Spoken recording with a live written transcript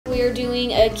are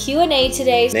doing a Q&A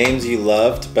today. Names you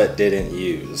loved but didn't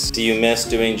use. Do you miss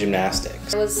doing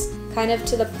gymnastics? I was kind of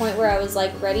to the point where I was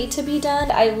like ready to be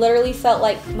done. I literally felt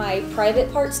like my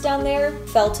private parts down there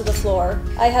fell to the floor.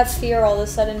 I have fear all of a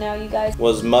sudden now, you guys.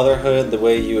 Was motherhood the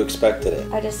way you expected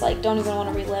it? I just like don't even want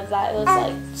to relive that. It was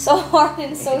like so hard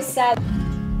and so sad.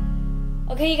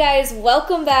 Okay, you guys,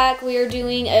 welcome back. We are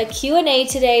doing a Q&A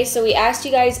today. So we asked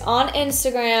you guys on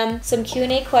Instagram some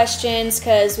Q&A questions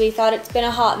because we thought it's been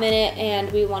a hot minute and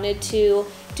we wanted to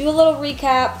do a little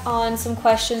recap on some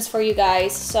questions for you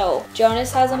guys. So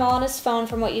Jonas has them all on his phone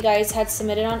from what you guys had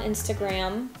submitted on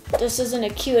Instagram. This isn't a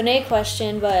Q&A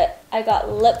question, but I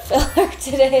got lip filler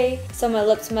today, so my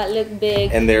lips might look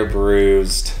big. And they're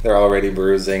bruised. They're already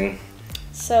bruising.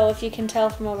 So if you can tell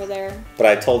from over there. But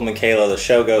I told Michaela the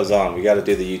show goes on. We got to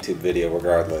do the YouTube video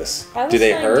regardless. Do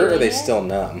they hurt or are they still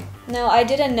numb? No, I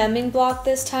did a numbing block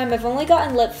this time. I've only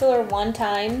gotten lip filler one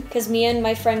time because me and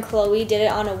my friend Chloe did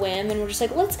it on a whim and we're just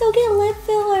like, let's go get lip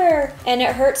filler. And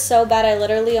it hurt so bad I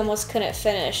literally almost couldn't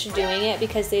finish doing it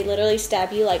because they literally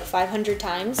stab you like 500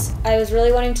 times. I was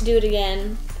really wanting to do it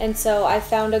again. And so I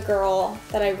found a girl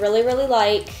that I really, really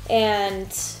like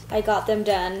and I got them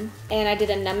done. And I did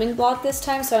a numbing block this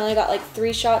time, so I only got like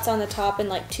 3 shots on the top and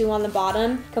like 2 on the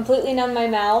bottom. Completely numbed my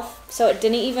mouth, so it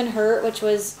didn't even hurt, which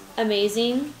was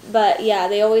amazing. But yeah,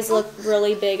 they always look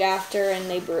really big after and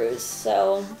they bruise.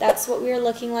 So that's what we are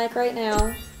looking like right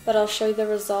now. But I'll show you the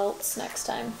results next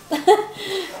time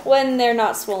when they're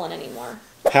not swollen anymore.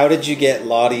 How did you get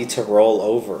Lottie to roll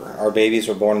over? Our babies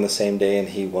were born on the same day and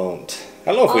he won't.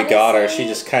 I don't know if we got her. She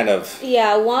just kind of...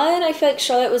 Yeah, one, I feel like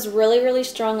Charlotte was really, really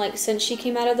strong, like, since she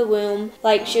came out of the womb.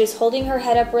 Like, she was holding her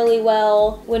head up really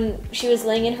well. When she was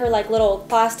laying in her, like, little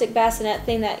plastic bassinet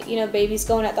thing that, you know, babies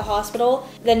go in at the hospital,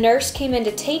 the nurse came in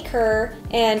to take her,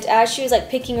 and as she was, like,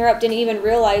 picking her up, didn't even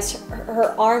realize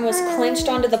her arm was clenched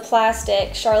onto the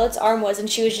plastic. Charlotte's arm was, and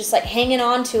she was just, like, hanging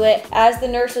on to it as the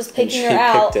nurse was picking her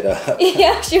out. Picked it up.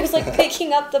 Yeah, she was, like,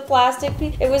 picking up the plastic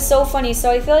piece. It was so funny. So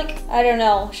I feel like, I don't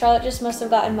know, Charlotte just must have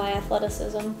gotten my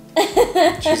athleticism.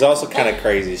 She's also kind of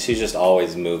crazy. She's just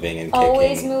always moving and kicking.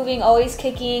 Always moving, always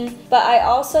kicking. But I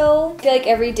also feel like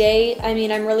every day, I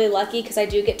mean, I'm really lucky because I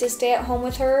do get to stay at home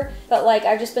with her. But like,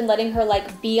 I've just been letting her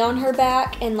like be on her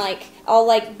back and like, I'll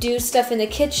like do stuff in the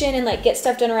kitchen and like get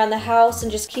stuff done around the house and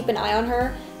just keep an eye on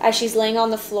her as she's laying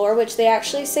on the floor, which they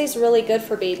actually say is really good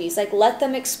for babies. Like, let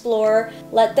them explore,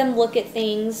 let them look at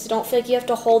things. Don't feel like you have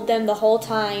to hold them the whole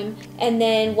time. And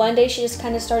then one day she just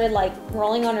kind of started like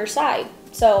rolling on her side.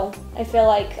 So I feel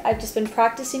like I've just been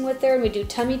practicing with her and we do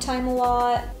tummy time a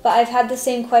lot. But I've had the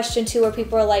same question too where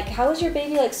people are like, how is your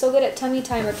baby like so good at tummy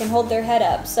time or can hold their head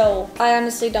up? So I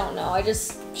honestly don't know.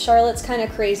 Charlotte's kind of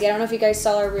crazy. I don't know if you guys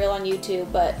saw her reel on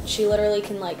YouTube, but she literally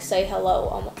can like say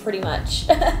hello pretty much.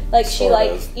 Like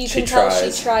you can tell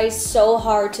she tries so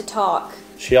hard to talk.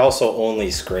 She also only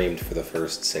screamed for the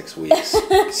first 6 weeks,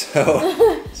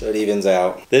 so it evens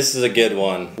out. This is a good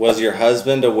one. Was your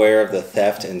husband aware of the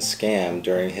theft and scam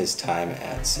during his time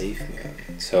at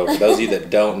SafeMoon? So for those of you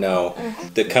that don't know,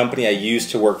 the company I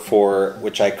used to work for,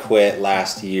 which I quit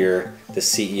last year, the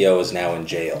CEO is now in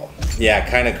jail. Yeah,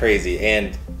 kind of crazy.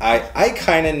 And I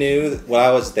kind of knew when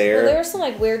I was there. Well, there was some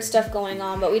like weird stuff going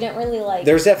on, but we didn't really like.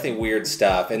 There's definitely weird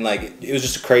stuff, and like it was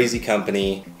just a crazy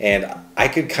company, and I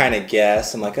could kind of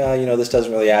guess. I'm like, oh, you know, this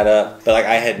doesn't really add up. But like,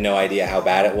 I had no idea how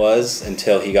bad it was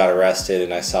until he got arrested,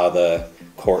 and I saw the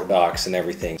court docs and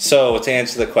everything. So to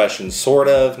answer the question, sort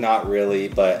of, not really,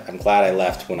 but I'm glad I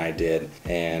left when I did,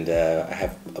 and I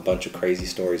have a bunch of crazy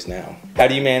stories now. How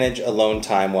do you manage alone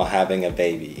time while having a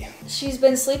baby? She's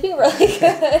been sleeping really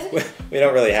good. We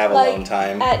don't really have like, alone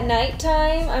time. At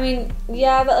nighttime, I mean,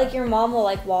 yeah, but like your mom will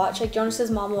like watch, like Jonas's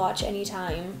mom will watch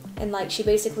anytime. And like she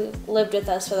basically lived with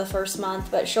us for the first month,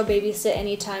 but she'll babysit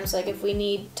anytime. So like if we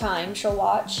need time, she'll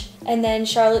watch. And then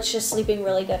Charlotte's just sleeping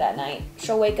really good at night.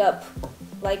 She'll wake up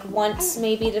like once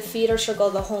maybe to feed, or she'll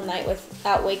go the whole night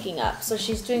without waking up. So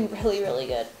she's doing really, really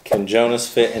good. Can Jonas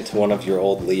fit into one of your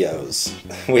old Leos?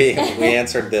 We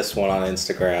answered this one on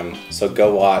Instagram, so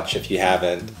go watch if you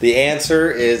haven't. The answer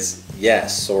is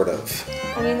yes, sort of.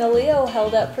 I mean, the Leo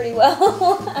held up pretty well.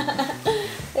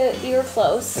 You were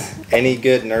close. Any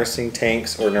good nursing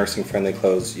tanks or nursing friendly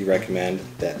clothes you recommend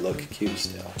that look cute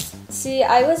still? See,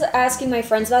 I was asking my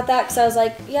friends about that because I was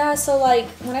like, yeah, so like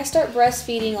when I start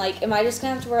breastfeeding, like am I just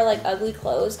gonna have to wear like ugly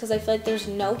clothes? Because I feel like there's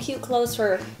no cute clothes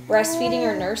for breastfeeding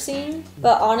or nursing.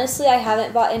 But honestly, I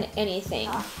haven't bought in anything.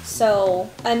 So,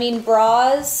 I mean,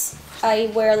 bras,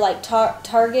 I wear like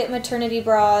Target maternity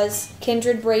bras,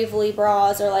 Kindred Bravely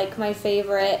bras are like my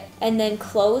favorite. And then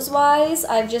clothes-wise,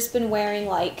 I've just been wearing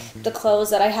like the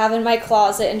clothes that I have in my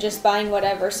closet and just buying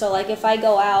whatever. So like if I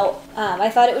go out, I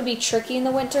thought it would be tricky in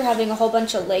the winter having a whole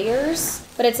bunch of layers,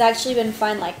 but it's actually been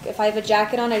fine. Like if I have a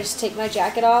jacket on, I just take my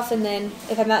jacket off, and then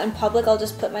if I'm out in public, I'll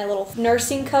just put my little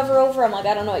nursing cover over. I'm like,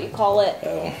 I don't know what you call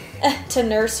it, to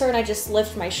nurse her, and I just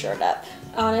lift my shirt up.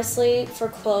 Honestly, for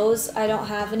clothes, I don't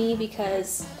have any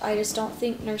because I just don't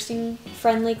think nursing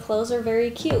friendly clothes are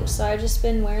very cute. So I've just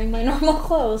been wearing my normal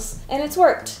clothes and it's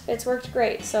worked. It's worked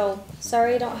great. So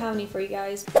sorry I don't have any for you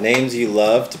guys. Names you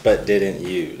loved but didn't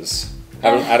use.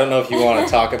 I don't know if you want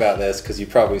to talk about this because you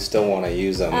probably still want to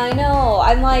use them. I know.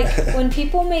 I'm like, when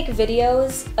people make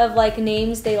videos of like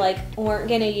names they like weren't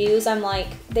gonna use, I'm like,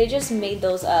 they just made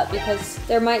those up because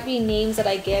there might be names that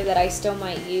I give that I still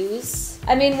might use.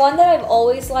 I mean, one that I've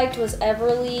always liked was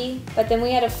Everly, but then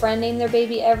we had a friend name their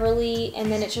baby Everly,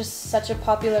 and then it's just such a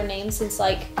popular name since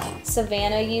like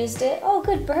Savannah used it. Oh,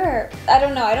 good burp. I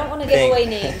don't know. I don't want to give away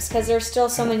names because there's still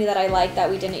so many that I like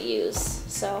that we didn't use.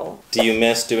 So. Do you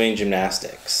miss doing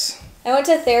gymnastics? I went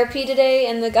to therapy today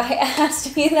and the guy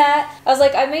asked me that. I was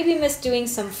like, I maybe miss doing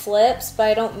some flips, but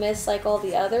I don't miss like all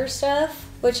the other stuff,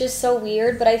 which is so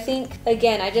weird. But I think,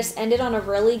 again, I just ended on a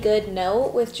really good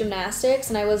note with gymnastics,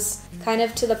 and I was kind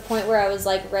of to the point where I was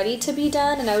like ready to be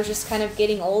done, and I was just kind of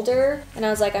getting older, and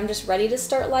I was like, I'm just ready to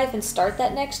start life and start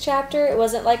that next chapter. It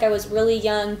wasn't like I was really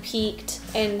young, peaked,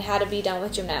 and had to be done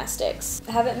with gymnastics.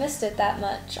 I haven't missed it that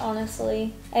much,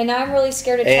 honestly. And now I'm really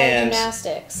scared to try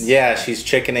gymnastics. Yeah, she's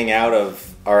chickening out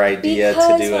of our idea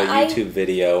to do a YouTube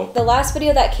video. The last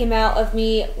video that came out of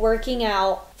me working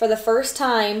out for the first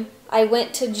time, I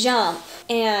went to jump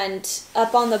and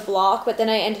up on the block, but then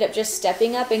I ended up just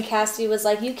stepping up, and Cassidy was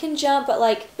like, you can jump, but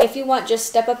like if you want, just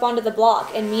step up onto the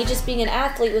block. And me just being an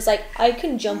athlete was like, I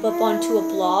can jump up onto a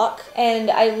block,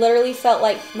 and I literally felt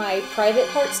like my private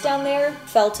parts down there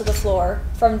fell to the floor.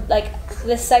 From like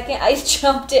the second I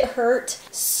jumped, it hurt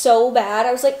so bad.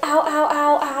 I was like, ow, ow,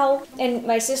 ow, ow. And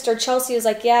my sister Chelsea was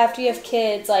like, yeah, after you have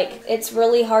kids, like it's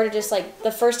really hard to just like,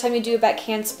 the first time you do a back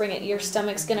handspring, your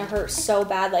stomach's gonna hurt so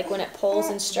bad, like when it pulls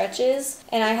and stretches.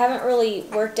 And I haven't really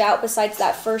worked out besides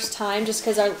that first time just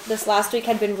because this last week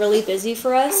had been really busy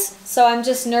for us. So I'm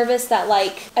just nervous that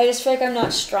like, I just feel like I'm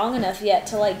not strong enough yet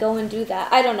to like go and do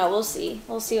that. I don't know. We'll see.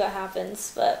 We'll see what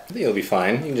happens. But I think it'll be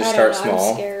fine. You can just start small.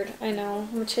 I'm scared. I know.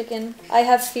 I'm a chicken. I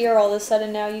have fear all of a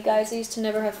sudden now, you guys. I used to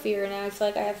never have fear, and now I feel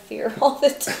like I have fear all the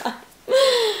time.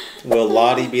 Will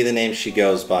Lottie be the name she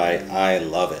goes by? I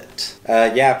love it.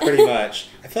 Yeah, pretty much.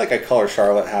 I feel like I call her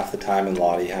Charlotte half the time and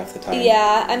Lottie half the time.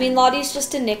 Yeah, I mean, Lottie's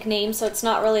just a nickname, so it's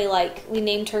not really like we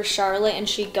named her Charlotte and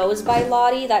she goes by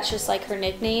Lottie. That's just like her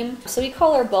nickname. So we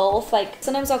call her both. Like,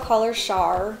 sometimes I'll call her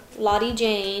Char, Lottie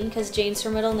Jane, because Jane's her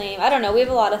middle name. I don't know, we have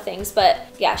a lot of things, but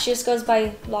yeah, she just goes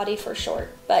by Lottie for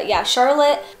short. But yeah,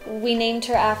 Charlotte, we named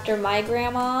her after my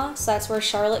grandma, so that's where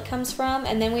Charlotte comes from.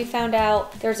 And then we found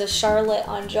out there's a Charlotte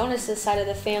on Jonas's side of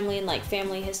the family and like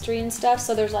family history and stuff.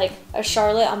 So there's like a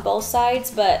Charlotte on both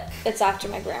sides, but it's after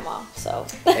my grandma, so.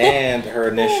 And her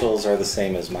initials are the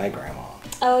same as my grandma.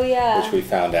 Oh yeah. Which we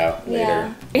found out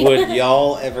later. Yeah. Would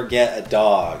y'all ever get a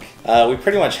dog? We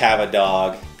pretty much have a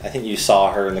dog. I think you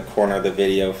saw her in the corner of the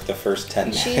video for the first 10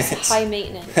 minutes. She's high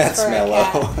maintenance. That's for mellow.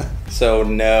 A cat. So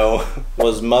no.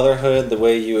 Was motherhood the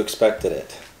way you expected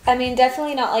it? I mean,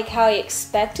 definitely not like how I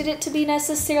expected it to be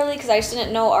necessarily, because I just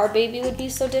didn't know our baby would be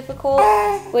so difficult,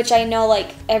 which I know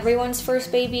like everyone's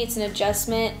first baby, it's an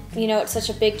adjustment, you know, it's such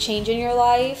a big change in your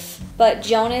life. But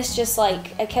Jonas just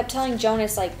like, I kept telling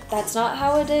Jonas like, that's not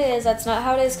how it is, that's not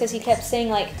how it is, because he kept saying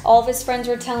like, all of his friends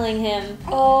were telling him,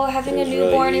 oh, having a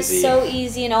newborn is so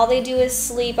easy and all they do is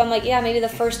sleep. I'm like, yeah, maybe the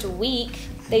first week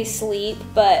they sleep,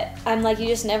 but I'm like, you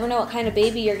just never know what kind of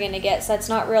baby you're gonna get, so that's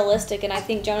not realistic. And I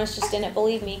think Jonas just didn't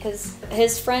believe me because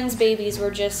his friends' babies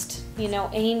were just, you know,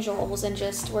 angels and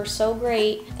just were so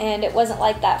great, and it wasn't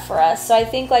like that for us. So I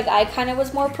think like I kind of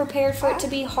was more prepared for it to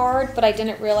be hard, but I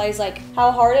didn't realize like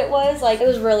how hard it was. Like, it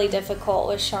was really difficult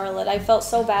with Charlotte. I felt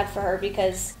so bad for her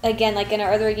because, again, like in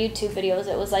our other YouTube videos,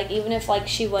 it was like even if like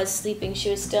she was sleeping, she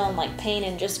was still in like pain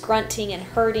and just grunting and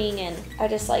hurting, and I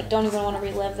just like don't even want to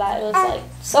relive that. It was like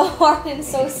so hard and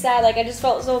so sad. Like, I just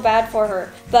felt so bad for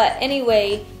her. But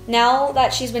anyway, now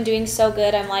that she's been doing so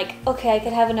good, I'm like, okay, I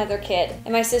could have another kid.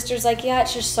 And my sister's like, yeah,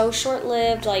 it's just so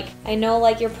short-lived. Like, I know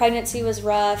like your pregnancy was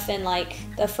rough and like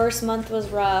the first month was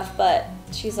rough, but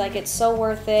she's like, it's so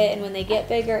worth it, and when they get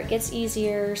bigger it gets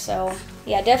easier. So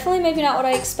Yeah, definitely maybe not what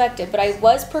I expected, but I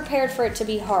was prepared for it to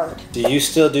be hard. Do you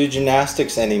still do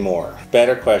gymnastics anymore?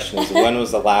 Better question is, when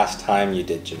was the last time you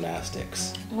did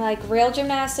gymnastics? Like real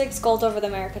gymnastics, gold over the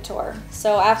America Tour.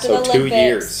 So after the Olympics. 2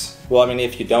 years. Well, I mean,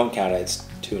 if you don't count it, it's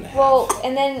 2.5. Well,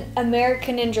 and then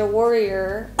American Ninja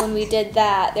Warrior, when we did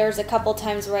that, there was a couple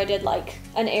times where I did like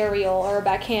an aerial or a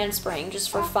back handspring just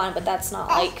for fun, but that's not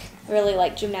like really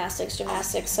like gymnastics.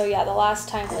 So yeah, the last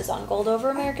time was on Gold Over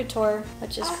America Tour,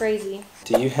 which is crazy.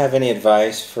 Do you have any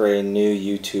advice for a new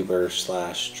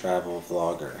YouTuber / travel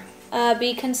vlogger?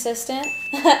 Be consistent.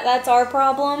 That's our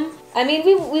problem. I mean,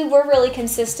 we were really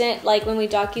consistent, like when we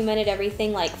documented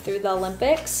everything like through the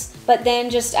Olympics. But then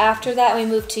just after that, we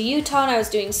moved to Utah and I was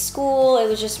doing school. It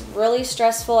was just really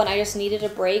stressful and I just needed a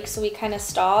break, so we kind of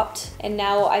stopped. And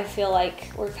now I feel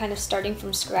like we're kind of starting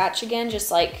from scratch again, just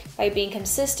like by being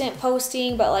consistent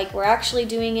posting, but like we're actually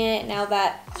doing it now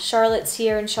that Charlotte's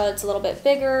here and Charlotte's a little bit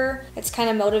bigger. It's kind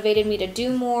of motivated me to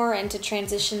do more and to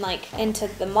transition like into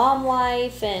the mom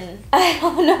life, and I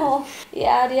don't know.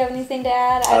 Yeah, do you have anything to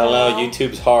add? I don't know.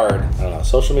 YouTube's hard. I don't know.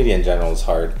 Social media in general is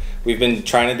hard. We've been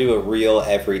trying to do a reel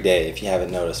every day, if you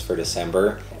haven't noticed, for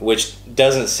December, which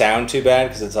doesn't sound too bad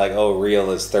because it's like, oh, reel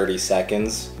is 30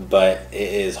 seconds, but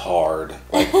it is hard,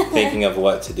 like thinking of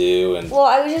what to do. And well,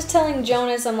 I was just telling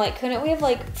Jonas, I'm like, couldn't we have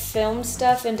like filmed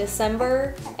stuff in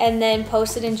December and then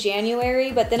posted in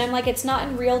January? But then I'm like, it's not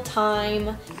in real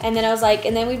time. And then I was like,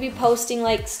 and then we'd be posting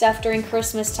like stuff during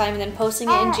Christmas time and then posting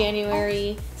it in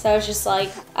January. So I was just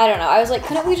like, I don't know. I was like,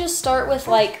 couldn't we just start with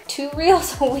like 2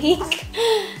 reels a week?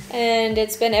 And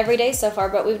it's been every day so far,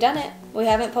 but we've done it. We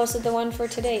haven't posted the one for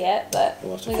today yet, but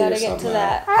we gotta get to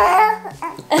that.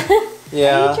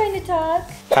 Yeah. Are you trying to talk?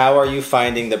 How are you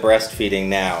finding the breastfeeding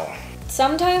now?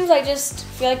 Sometimes I just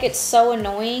feel like it's so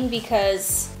annoying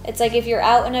because it's like if you're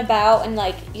out and about and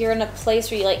like you're in a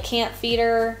place where you like can't feed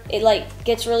her, it like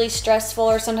gets really stressful.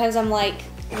 Or sometimes I'm like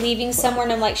leaving somewhere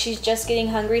and I'm like, she's just getting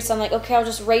hungry, so I'm like, okay, I'll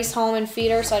just race home and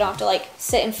feed her so I don't have to like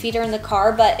sit and feed her in the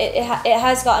car. But it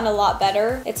has gotten a lot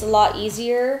better. It's a lot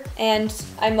easier, and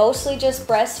I mostly just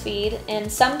breastfeed, and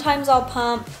sometimes I'll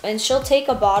pump and she'll take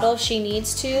a bottle if she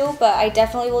needs to, but I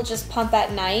definitely will just pump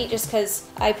at night just because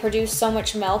I produce so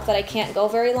much milk that I can't go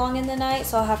very long in the night,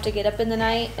 so I'll have to get up in the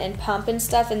night and pump and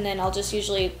stuff, and then I'll just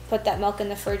usually put that milk in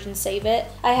the fridge and save it.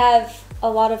 I have a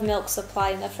lot of milk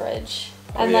supply in the fridge.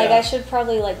 I'm like, I should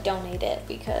probably like donate it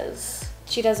because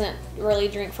she doesn't really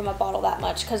drink from a bottle that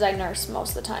much because I nurse most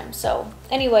of the time. So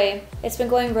anyway, it's been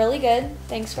going really good.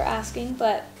 Thanks for asking,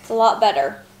 but it's a lot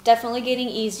better. Definitely getting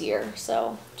easier,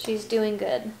 so she's doing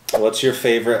good. What's your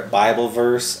favorite Bible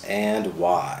verse and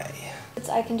why? It's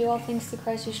I can do all things through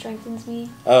Christ who strengthens me.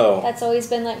 Oh. That's always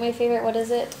been like my favorite. What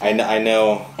is it? I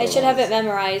know. I should have it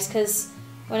memorized because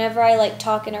whenever I like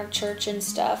talk in our church and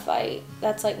stuff,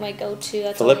 that's like my go-to.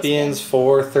 That's Philippians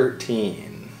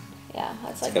 4:13. Yeah,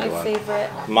 that's like my favorite.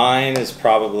 Mine is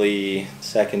probably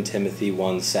 2 Timothy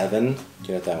 1:7. Do you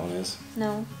know what that one is?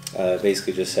 No.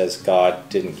 Basically just says God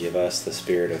didn't give us the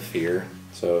spirit of fear.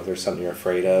 So if there's something you're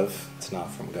afraid of, it's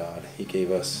not from God. He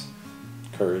gave us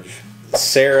courage.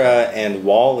 Sarah and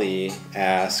Wally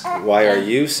ask, why are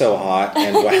you so hot,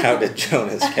 and how did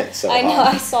Jonas get so hot? I know,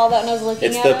 I saw that when I was looking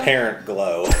at it. It's the parent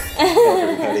glow,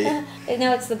 everybody.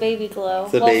 No, it's the baby glow.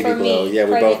 The baby glow. Me, yeah,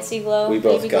 pregnancy glow. We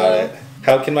both baby got glow. it.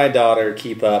 How can my daughter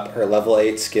keep up her level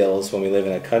 8 skills when we live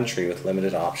in a country with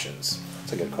limited options?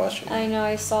 That's a good question. I know,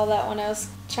 I saw that when I was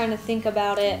trying to think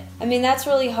about it. I mean, that's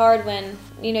really hard when,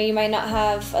 you know, you might not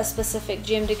have a specific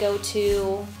gym to go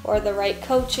to or the right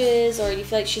coaches, or you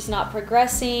feel like she's not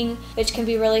progressing, which can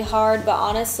be really hard. But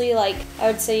honestly, like, I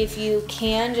would say if you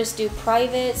can, just do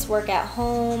privates, work at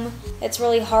home. It's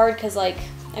really hard because, like,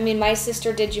 I mean, my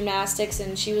sister did gymnastics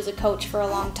and she was a coach for a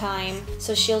long time,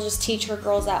 so she'll just teach her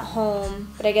girls at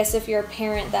home. But I guess if you're a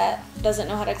parent that doesn't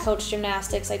know how to coach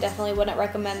gymnastics, I definitely wouldn't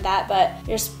recommend that. But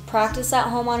just practice at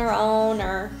home on her own,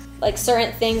 or like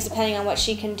certain things depending on what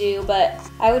she can do. But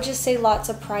I would just say lots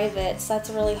of privates. That's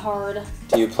really hard.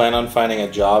 Do you plan on finding a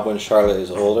job when Charlotte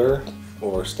is older,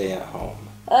 or stay at home?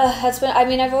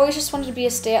 I've always just wanted to be a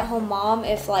stay-at-home mom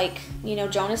if, like, you know,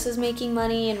 Jonas is making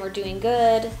money and we're doing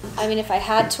good. I mean, if I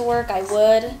had to work, I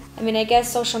would. I mean, I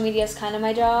guess social media is kind of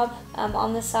my job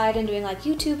on the side, and doing like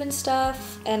YouTube and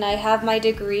stuff. And I have my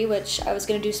degree, which I was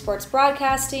going to do sports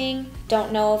broadcasting.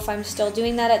 Don't know if I'm still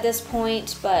doing that at this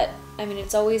point, but I mean,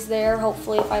 it's always there,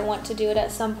 hopefully, if I want to do it at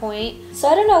some point. So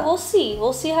I don't know, we'll see.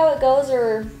 We'll see how it goes,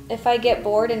 or if I get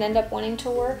bored and end up wanting to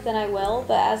work, then I will.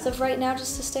 But as of right now,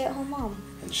 just a stay-at-home mom.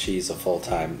 And she's a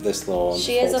full-time, this little one's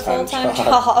She is a full-time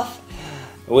job.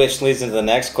 Which leads into the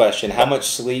next question. How much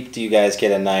sleep do you guys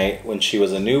get a night when she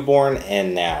was a newborn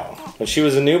and now? When she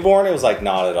was a newborn, it was like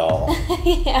not at all.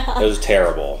 Yeah. It was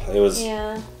terrible. It was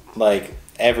Yeah. like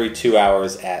every 2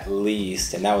 hours at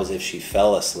least, and that was if she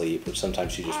fell asleep, which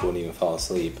sometimes she just wouldn't even fall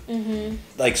asleep.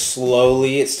 Like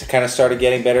slowly it's kind of started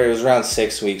getting better. It was around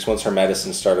 6 weeks once her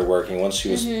medicine started working. Once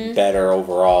she was better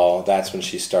overall, that's when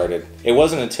she started. It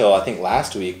wasn't until I think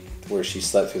last week where she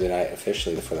slept through the night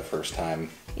officially for the first time.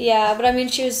 Yeah, but I mean,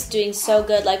 she was doing so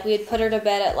good. Like, we would put her to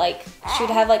bed at, like, she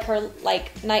would have, like, her,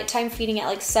 like, nighttime feeding at,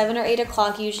 like, 7 or 8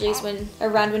 o'clock usually is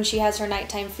around when she has her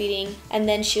nighttime feeding. And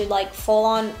then she would, like, full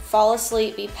on fall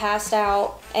asleep, be passed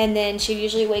out. And then she'd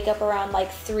usually wake up around,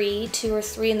 like, 2 or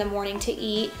 3 in the morning to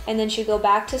eat. And then she'd go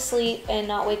back to sleep and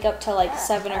not wake up till, like,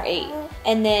 7 or 8.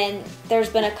 And then there's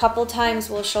been a couple times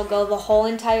where she'll go the whole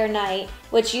entire night,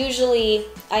 which usually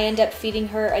I end up feeding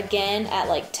her again at,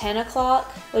 like, 10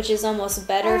 o'clock, which is almost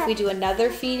better if we do another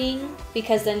feeding,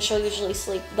 because then she'll usually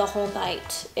sleep the whole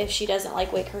night if she doesn't,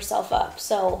 like, wake herself up.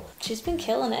 So she's been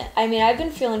killing it. I mean, I've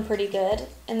been feeling pretty good.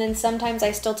 And then sometimes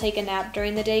I still take a nap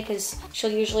during the day because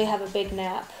she'll usually have a big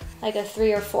nap, like a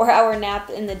 3 or 4 hour nap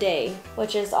in the day,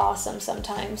 which is awesome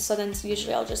sometimes. So then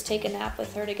usually I'll just take a nap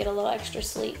with her to get a little extra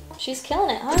sleep. She's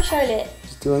killing it, huh, Charlotte?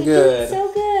 She's doing good. Doing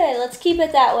so good. Let's keep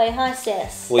it that way, huh,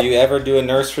 sis? Will you ever do a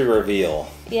nursery reveal?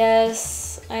 Yes.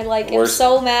 I like am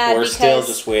so mad we're because still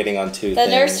just waiting on two the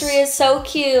things. nursery is so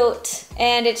cute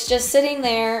and it's just sitting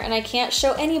there and I can't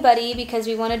show anybody because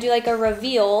we want to do like a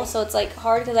reveal, so it's like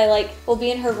hard because I like will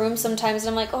be in her room sometimes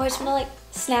and I'm like, oh, I just want to like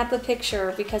snap a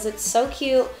picture because it's so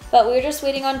cute. But we're just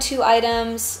waiting on 2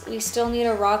 items. We still need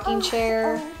a rocking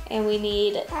chair and we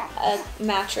need a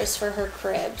mattress for her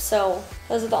crib. So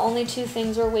those are the only 2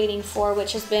 things we're waiting for,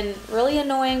 which has been really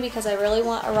annoying because I really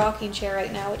want a rocking chair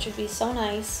right now, which would be so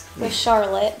nice with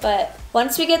Charlotte. But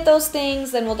once we get those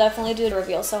things, then we'll definitely do a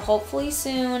reveal. So hopefully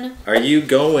soon. Are you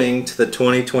going to the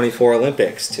 2024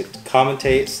 Olympics to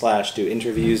commentate / do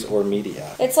interviews or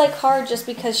media? It's like hard just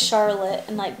because Charlotte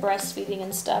and like breastfeeding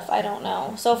and stuff, I don't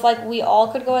know. So if like we all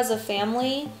could go as a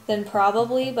family, then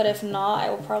probably, but if not, I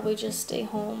will probably just stay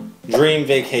home. Dream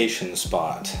vacation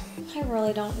spot? I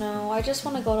really don't know. I just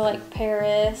want to go to like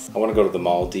Paris. I want to go to the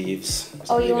Maldives.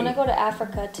 Oh, you want to go to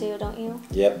Africa too, don't you?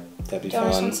 Yep, that'd be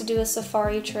Jonas fun. wants to do a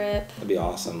safari trip. That'd be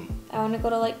awesome. I want to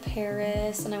go to like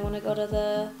Paris and I want to go to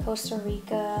the Costa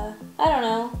Rica. I don't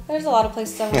know. There's a lot of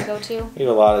places I want to go to. We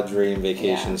have a lot of dream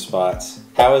vacation spots.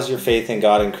 How has your faith in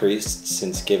God increased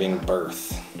since giving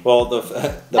birth? Well, the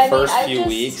first few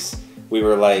weeks, we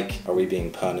were like, are we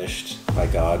being punished by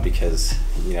God because,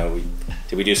 you know,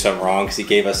 did we do something wrong because he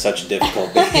gave us such a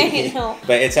difficult baby? I know.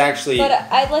 But it's actually... But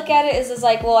I look at it as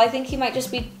like, well, I think he might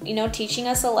just be, you know, teaching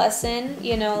us a lesson.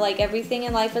 You know, like everything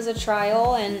in life is a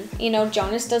trial. And, you know,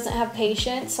 Jonas doesn't have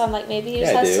patience. So I'm like, maybe he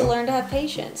just has to learn to have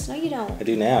patience. No, you don't. I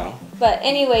do now. But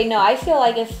anyway, no, I feel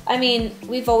like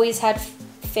we've always had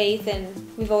faith and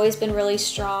we've always been really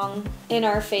strong in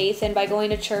our faith and by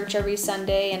going to church every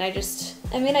Sunday. And I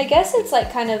guess it's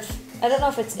like kind of... I don't know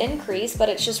if it's increased, but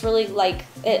it's just really like,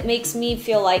 it makes me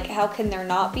feel like, how can there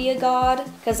not be a God?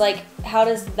 Because like, how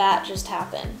does that just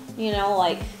happen? You know,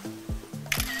 like,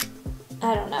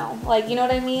 I don't know. Like, you know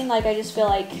what I mean? Like, I just feel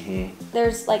like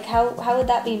there's like, how would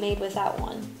that be made without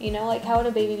one? You know, like how would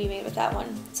a baby be made without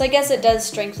one? So I guess it does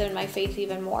strengthen my faith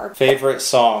even more. Favorite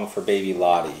song for baby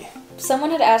Lottie?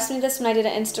 Someone had asked me this when I did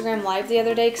an Instagram live the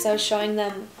other day because I was showing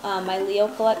them my Leo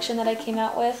collection that I came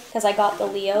out with because I got the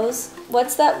Leos.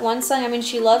 What's that one song? I mean,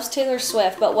 she loves Taylor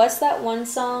Swift, but what's that one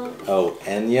song? Oh,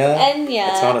 Enya? Enya.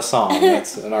 It's not a song.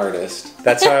 That's an artist.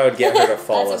 That's how I would get her to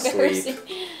fall asleep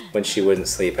when she wouldn't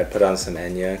sleep. I'd put on some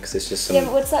Enya because it's just some... Yeah,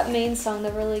 but what's that main song,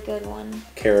 the really good one?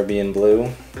 Caribbean Blue.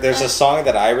 There's a song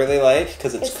that I really like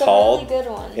because it's called... It's a really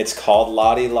good one. It's called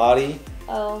Lottie Lottie.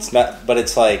 Oh. It's not, but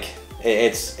it's like...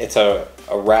 It's a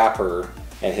rapper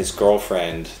and his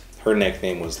girlfriend, her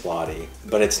nickname was Lottie.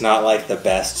 But it's not like the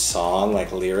best song,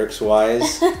 like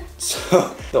lyrics-wise.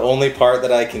 So the only part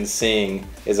that I can sing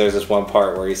is there's this one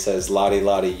part where he says, Lottie,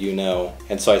 Lottie, you know.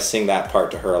 And so I sing that part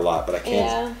to her a lot, but I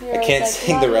can't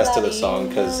sing the rest of the song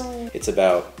because it's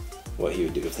about what he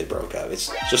would do if they broke up.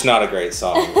 It's just not a great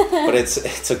song, but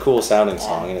it's a cool sounding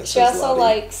song. And it she says also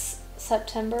Lottie. likes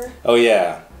September. Oh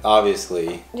yeah.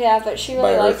 Obviously. Yeah, but she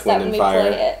really likes that when we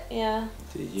play it. Yeah.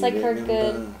 It's like her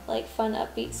good, like fun,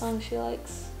 upbeat song she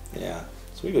likes. Yeah.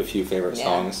 So we have a few favorite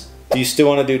songs. Do you still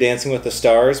want to do Dancing with the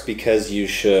Stars? Because you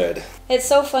should. It's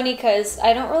so funny because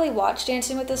I don't really watch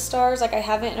Dancing with the Stars. Like, I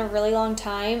haven't in a really long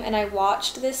time. And I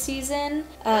watched this season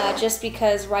just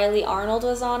because Riley Arnold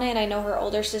was on it. And I know her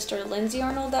older sister, Lindsay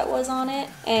Arnold, that was on it.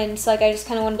 And so, like, I just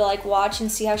kind of wanted to, like, watch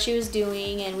and see how she was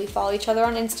doing. And we follow each other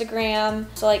on Instagram.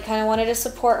 So, like, kind of wanted to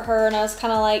support her. And I was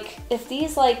kind of like, if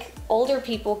these, like, older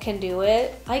people can do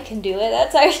it. I can do it.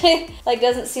 That's actually, like,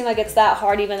 doesn't seem like it's that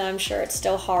hard, even though I'm sure it's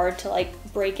still hard to, like,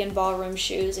 break in ballroom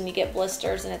shoes and you get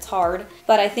blisters and it's hard.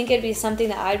 But I think it'd be something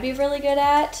that I'd be really good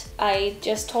at. I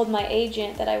just told my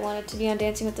agent that I wanted to be on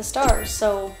Dancing with the Stars,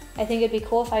 so I think it'd be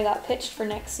cool if I got pitched for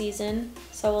next season.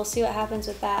 So we'll see what happens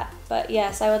with that. But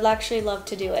yes, I would actually love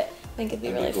to do it. I think it'd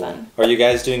be really fun. Are you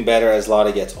guys doing better as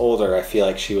Lottie gets older? I feel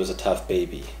like she was a tough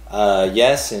baby.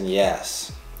 Yes and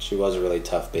yes. She was a really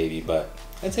tough baby, but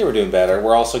I'd say we're doing better.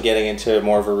 We're also getting into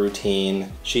more of a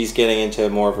routine. She's getting into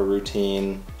more of a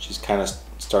routine. She's kind of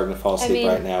starting to fall asleep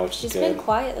right now, which is good. She's been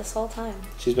quiet this whole time.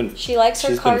 She likes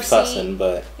her car seat. She's been fussing,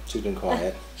 but she's been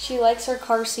quiet. She likes her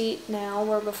car seat now,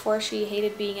 where before she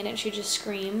hated being in it. She'd just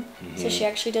scream. So she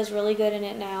actually does really good in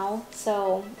it now.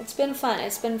 So it's been fun.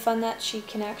 It's been fun that she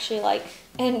can actually, like,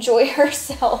 enjoy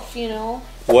herself, you know?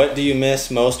 What do you miss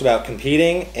most about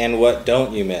competing, and what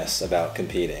don't you miss about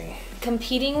competing?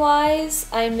 Competing wise,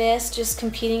 I miss just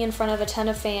competing in front of a ton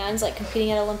of fans. Like,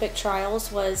 competing at Olympic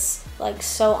trials was, like,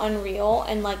 so unreal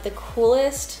and, like, the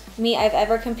coolest meet I've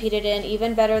ever competed in,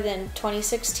 even better than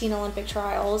 2016 Olympic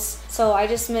trials. So I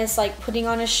just miss, like, putting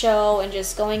on a show and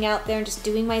just going out there and just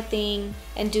doing my thing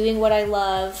and doing what I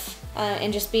love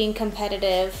and just being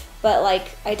competitive. But,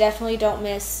 like, I definitely don't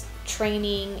miss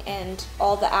training and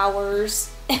all the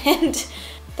hours and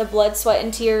the blood, sweat,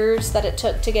 and tears that it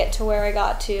took to get to where I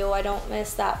got to. I don't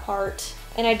miss that part.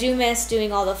 And I do miss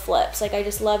doing all the flips. Like, I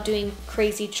just love doing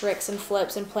crazy tricks and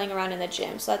flips and playing around in the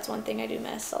gym. So that's one thing I do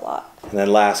miss a lot. And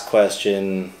then last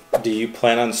question, do you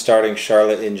plan on starting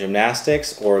Charlotte in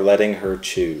gymnastics or letting her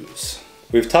choose?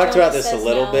 We've talked about this a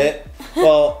little bit.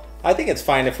 Well, I think it's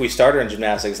fine if we start her in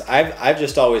gymnastics. I've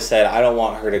just always said I don't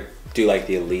want her to do, like,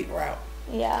 the elite route.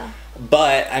 Yeah.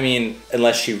 But, I mean,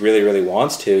 unless she really, really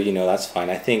wants to, you know, that's fine.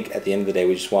 I think at the end of the day,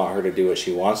 we just want her to do what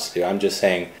she wants to do. I'm just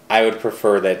saying I would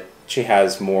prefer that she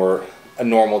has more a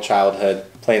normal childhood,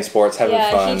 playing sports, having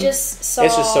fun. He just saw,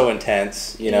 it's just so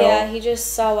intense, you know? Yeah, he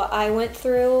just saw what I went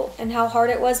through and how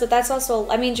hard it was. But that's also,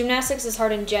 I mean, gymnastics is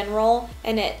hard in general,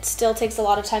 and it still takes a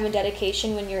lot of time and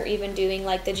dedication when you're even doing,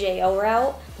 like, the JO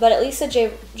route. But at least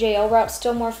the JO route's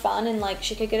still more fun, and, like,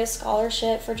 she could get a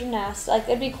scholarship for gymnastics. Like,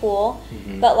 it'd be cool.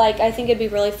 But, like, I think it'd be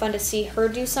really fun to see her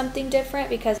do something different,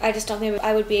 because I just don't think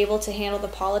I would be able to handle the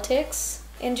politics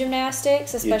in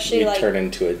gymnastics, especially you'd turn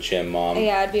into a gym mom.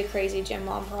 Yeah, I'd be a crazy gym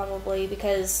mom probably,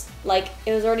 because, like,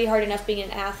 it was already hard enough being an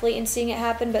athlete and seeing it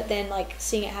happen, but then, like,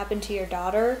 seeing it happen to your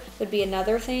daughter would be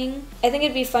another thing. I think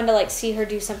it'd be fun to, like, see her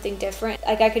do something different.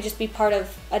 Like, I could just be part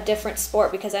of a different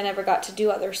sport, because I never got to do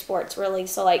other sports really,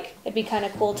 so, like, it'd be kind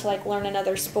of cool to, like, learn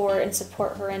another sport and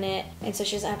support her in it, and so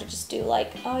she doesn't have to just do,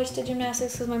 like, oh, I just did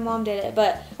gymnastics because my mom did it.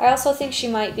 But I also think she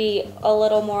might be a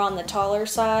little more on the taller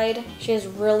side. She has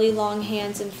really long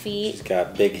hands and feet. She's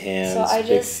got big hands, so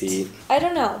big feet. I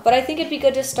don't know, but I think it'd be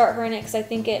good to start her in it, because I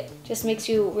think it just makes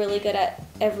you really good at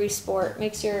every sport.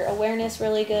 Makes your awareness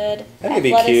really good. I think it'd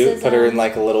be cute. Put her in,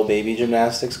 like, a little baby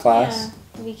gymnastics class. Yeah,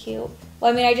 it'd be cute.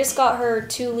 Well, I mean, I just got her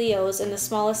 2 Leos in the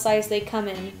smallest size they come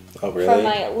in. Oh, really? From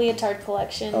my leotard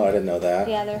collection. Oh, I didn't know that.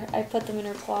 Yeah, I put them in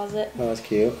her closet. Oh, that's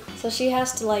cute. So she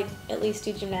has to, like, at least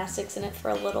do gymnastics in it for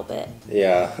a little bit.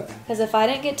 Yeah. Because if I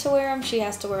didn't get to wear them, she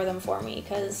has to wear them for me.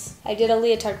 Because I did a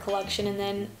leotard collection and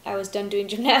then I was done doing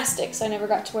gymnastics, so I never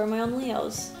got to wear my own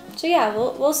Leos. So yeah,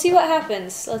 we'll see what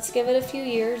happens. Let's give it a few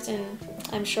years, and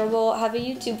I'm sure we'll have a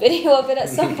YouTube video of it at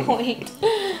some point.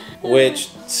 Which,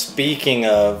 speaking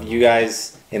of, you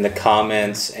guys in the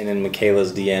comments and in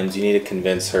Michaela's DMs, you need to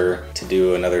convince her to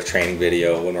do another training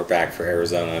video when we're back for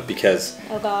Arizona, because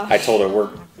I told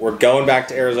her we're going back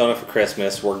to Arizona for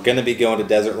Christmas. We're going to be going to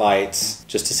Desert Lights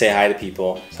just to say hi to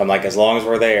people. So I'm like, as long as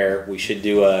we're there, we should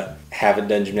do a haven't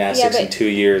done gymnastics in 2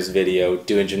 years video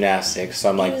doing gymnastics. So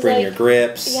I'm like, bring your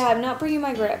grips. Yeah, I'm not bringing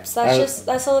my grips.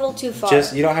 That's a little too far.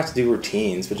 You don't have to do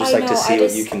routines, but just to see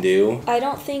what you can do. I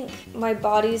don't think my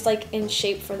body's, like, in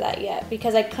shape for that yet,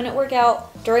 because I couldn't work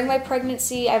out during my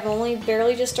pregnancy. I've only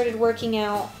barely just started working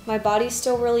out. My body's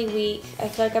still really weak. I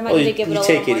feel like I might need to give it a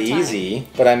little more time. You take it easy,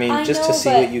 but I mean, just to see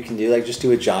what you can do, like, just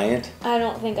do a giant. I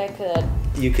don't think I could.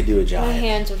 You could do a giant. My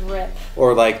hands would rip.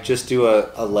 Or, like, just do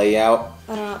a layout.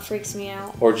 I don't know, it freaks me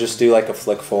out. Or just do, like, a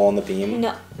flick full on the beam.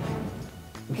 No.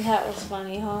 That was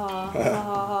funny. Ha ha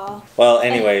ha. Well,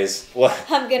 anyways,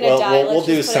 I'm gonna die. We'll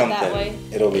do just put it that something.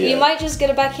 way. It'll be. You might just get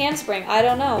a back handspring. I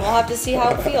don't know. We'll have to see how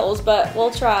it feels, but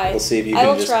we'll try. We'll see if you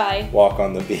can just try. walk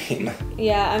on the beam.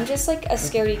 Yeah, I'm just like a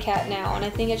scaredy cat now, and I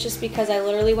think it's just because I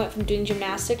literally went from doing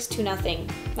gymnastics to nothing.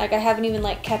 Like I haven't even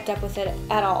like kept up with it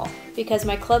at all because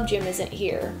my club gym isn't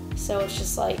here. So it's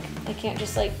just like I can't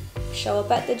just like show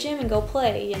up at the gym and go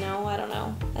play, you know? I don't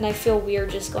know. And I feel weird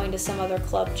just going to some other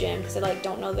club gym because I like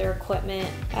don't know their equipment.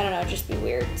 I don't know, it'd just be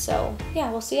weird. So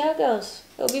yeah, we'll see how it goes.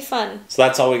 It'll be fun. So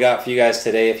that's all we got for you guys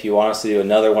today. If you want us to do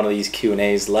another one of these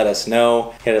Q&As, let us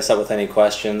know. Hit us up with any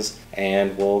questions,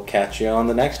 and we'll catch you on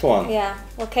the next one. Yeah,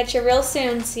 we'll catch you real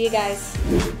soon. See you guys.